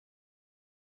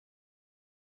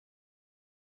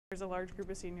a large group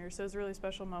of seniors, so it was a really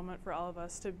special moment for all of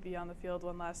us to be on the field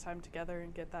one last time together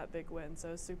and get that big win. So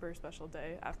it was a super special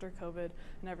day after COVID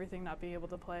and everything, not being able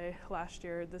to play last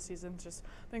year. This season's just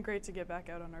been great to get back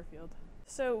out on our field.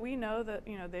 So we know that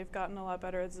they've gotten a lot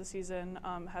better as the season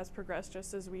has progressed,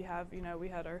 just as we have. We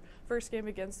had our first game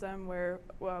against them where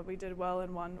we did well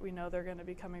and won. We know they're going to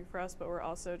be coming for us, but we're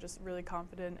also just really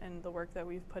confident in the work that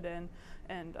we've put in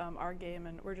and our game,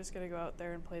 and we're just going to go out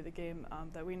there and play the game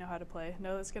that we know how to play.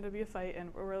 Know it's going to be a fight,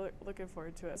 and we're really looking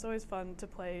forward to it. It's always fun to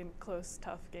play in close,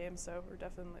 tough games, so we're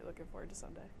definitely looking forward to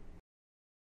Sunday.